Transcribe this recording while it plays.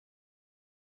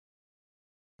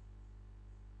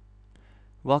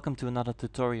Welcome to another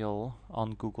tutorial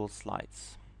on Google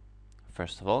Slides.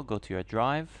 First of all, go to your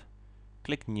drive,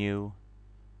 click New,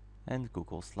 and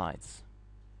Google Slides.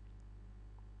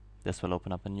 This will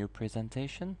open up a new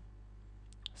presentation.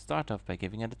 Start off by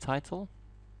giving it a title.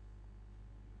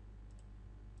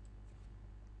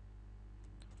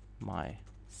 My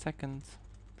second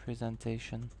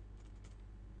presentation.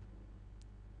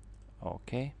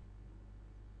 Okay.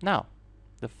 Now,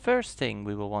 the first thing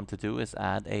we will want to do is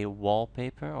add a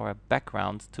wallpaper or a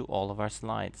background to all of our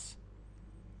slides.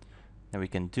 Now we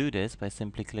can do this by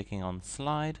simply clicking on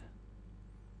Slide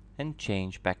and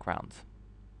change background.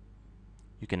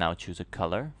 You can now choose a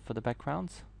color for the background,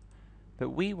 but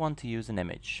we want to use an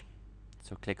image.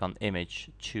 So click on Image,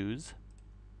 Choose.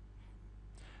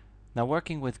 Now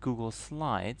working with Google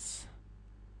Slides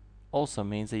also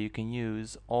means that you can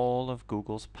use all of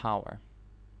Google's power.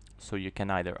 So you can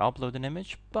either upload an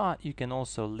image, but you can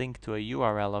also link to a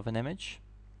URL of an image,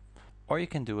 or you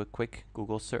can do a quick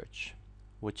Google search,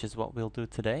 which is what we'll do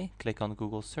today. Click on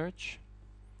Google Search.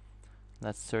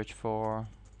 Let's search for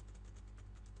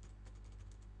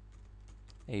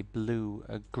a blue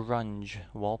grunge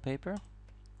wallpaper.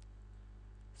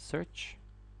 Search.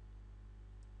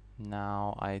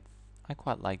 Now I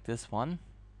quite like this one.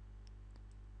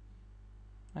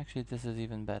 Actually, this is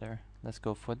even better. Let's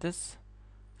go for this.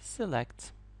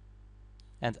 Select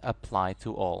and apply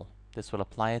to all. This will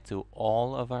apply it to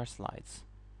all of our slides.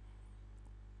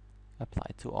 Apply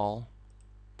to all.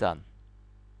 Done.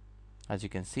 As you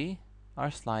can see, our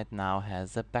slide now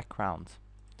has a background.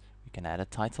 We can add a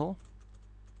title.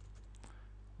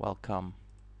 Welcome.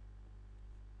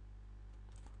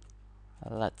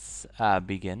 Let's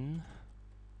begin.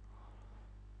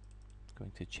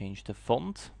 Going to change the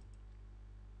font.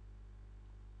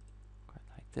 Quite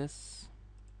like this.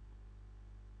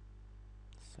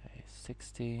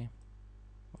 60,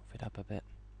 move it up a bit.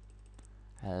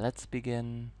 Let's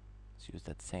begin. Let's use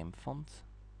that same font.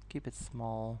 Keep it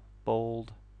small,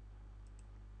 bold,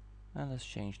 and let's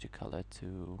change the color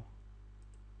to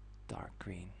dark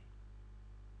green.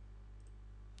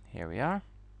 Here we are,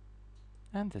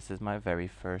 and this is my very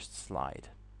first slide.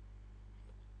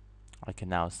 I can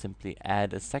now simply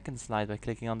add a second slide by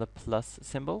clicking on the plus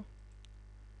symbol,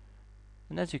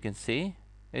 and as you can see,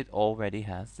 it already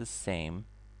has the same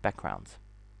background.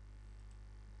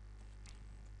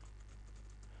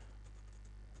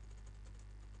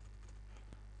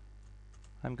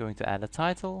 I'm going to add a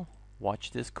title. Watch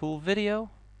this cool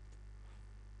video.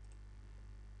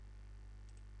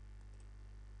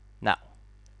 Now,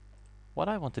 what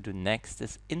I want to do next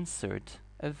is insert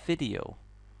a video.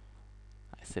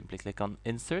 I simply click on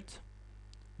Insert,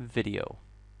 Video.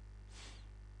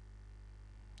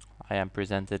 I am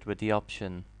presented with the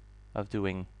option of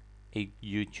doing a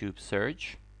YouTube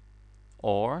search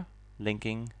or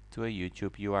linking to a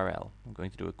YouTube URL. I'm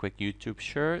going to do a quick YouTube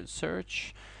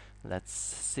search. Let's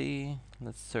see.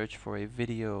 Let's search for a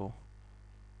video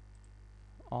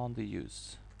on the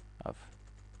use of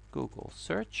Google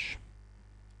search.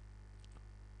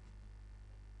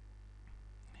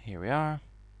 Here we are.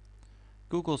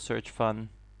 Google search fun.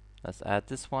 Let's add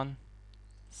this one.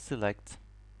 Select.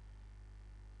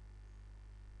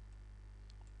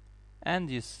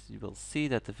 And you will see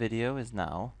that the video is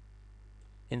now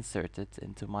inserted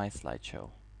into my slideshow.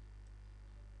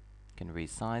 You can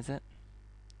resize it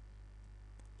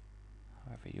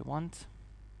however you want.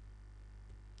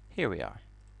 Here we are.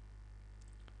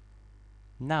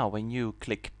 Now when you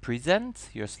click Present,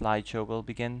 your slideshow will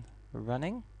begin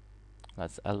running.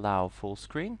 Let's allow full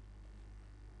screen.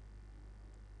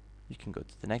 You can go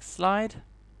to the next slide,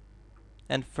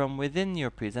 and from within your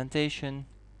presentation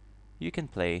you can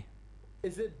play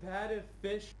Is it bad if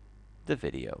fish? the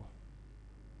video.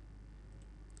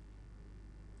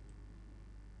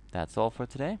 That's all for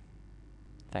today.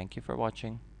 Thank you for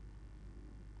watching.